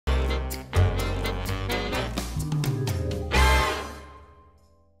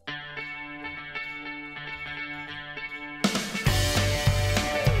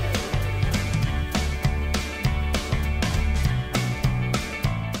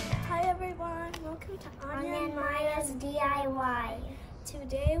to Anya and Maya's DIY.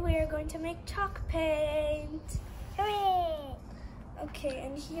 Today we are going to make chalk paint. Hooray! Okay,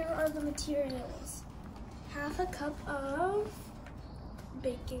 and here are the materials. Half a cup of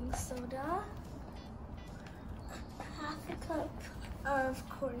baking soda, half a cup of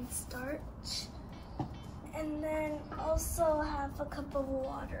cornstarch, and then also half a cup of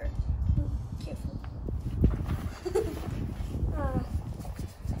water. Careful.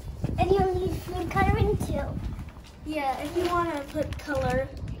 And you'll need food coloring too. Yeah, if you want to put color.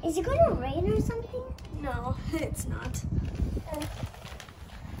 Is it going to rain or something? No, it's not. I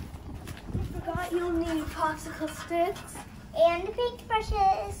forgot you'll need popsicle sticks. And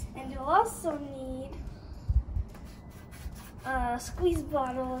paintbrushes. And you'll also need a squeeze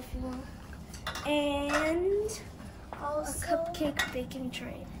bottle if you want. And also a cupcake baking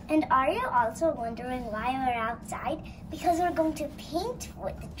tray. And are you also wondering why we're outside? Because we're going to paint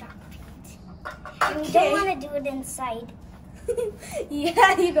with the chalk paint. And we don't want to do it inside.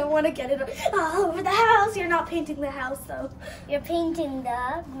 Yeah, you don't want to get it all over the house. You're not painting the house though. You're painting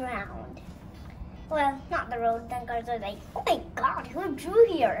the ground. Well, not the road. Then cars are like, oh my God, who drew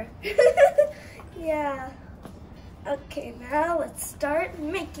here? Yeah. Okay, now let's start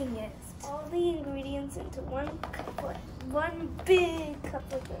making it. All the ingredients into one big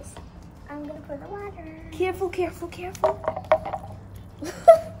cup of this. I'm gonna put the water. Careful, careful, careful.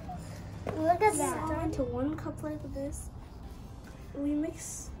 Look at that. Pour into 1 cup like this. We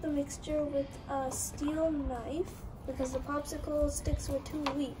mix the mixture with a steel knife because the popsicle sticks were too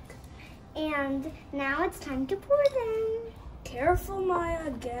weak. And now it's time to pour them. Careful, Maya,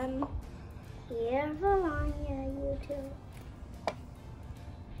 again. Careful, Anya, YouTube.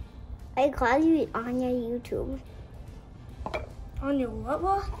 I call you Anya YouTube. Anya,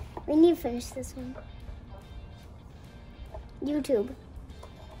 what? We need to finish this one. YouTube.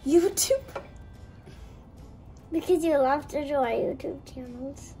 YouTube? Because you love to draw YouTube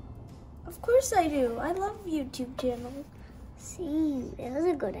channels. Of course I do. I love YouTube channels. See, it was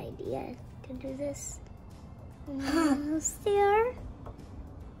a good idea to do this. Almost there.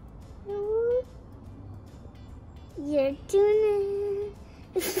 You're doing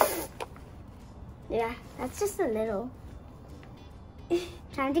it. Yeah, that's just a little.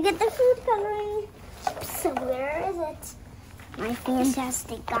 Time to get the food coloring. So where is it? My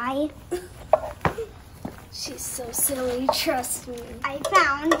fantastic guy. She's so silly, trust me. I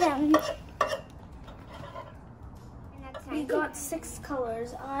found them. We got 6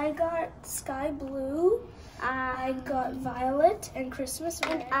 colors. I got sky blue, I got violet and Christmas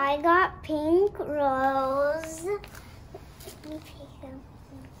red. And I got pink, rose,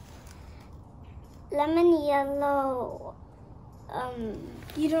 lemon yellow.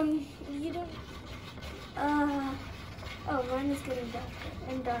 You don't, oh, mine is getting darker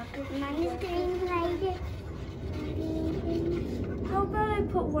and darker. Mine is getting lighter. How about I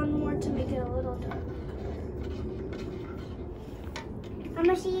put one more to make it a little darker? How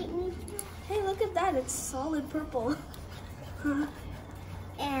much do you need? Hey, look at that, it's solid purple.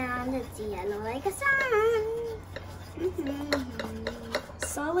 And it's yellow like a sun.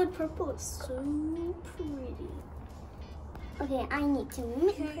 Solid purple is so pretty. Okay, I need to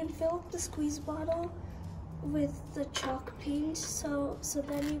mix. You can fill up the squeeze bottle with the chalk paint so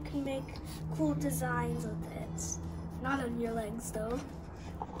then you can make cool designs with it. Not on your legs though.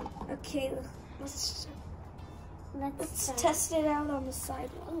 Okay, let's test it out on the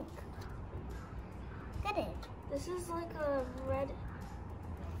sidewalk. Look at it. This is like a red.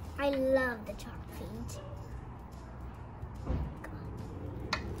 I love the chalk paint.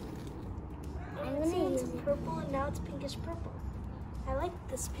 I'm gonna use purple and now it's pinkish purple. I like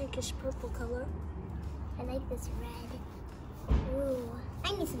this pinkish purple color. I like this red. Ooh,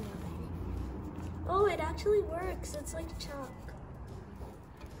 I need some more red. Oh, it actually works. It's like chalk.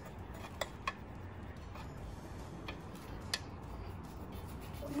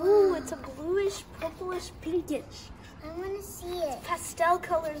 Ooh, it's a bluish, purplish, pinkish. I want to see it. Pastel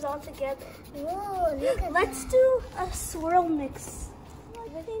colors all together. Whoa, look at Let's do a swirl mix.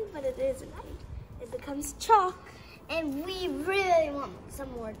 But it isn't. It becomes chalk. And we really want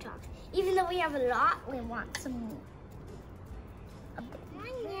some more chalk. Even though we have a lot, we want some more.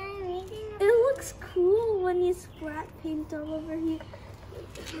 It looks cool when you splat paint all over here.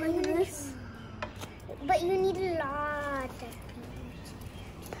 Like this. But you need a lot of paint.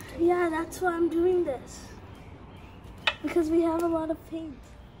 Yeah, that's why I'm doing this. Because we have a lot of paint.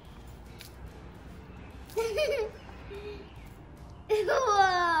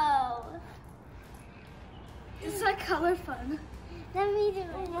 Whoa! It's like color fun. Let me do it.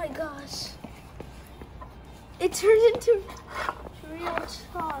 Oh my gosh. It turned into real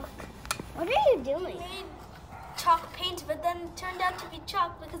chalk. What are you doing? Made chalk paint, but then it turned out to be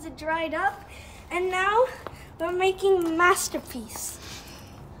chalk because it dried up. And now we're making a masterpiece.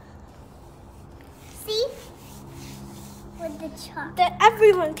 See? With the chalk. That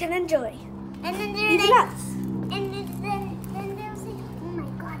everyone can enjoy. And then they're Even like, us. and then they'll say, oh my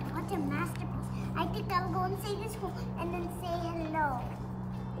God, what a masterpiece. I think I'll go and say this one and then say hello.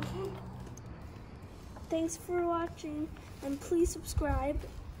 Thanks for watching, and please subscribe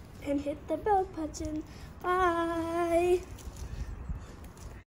and hit the bell button. Bye.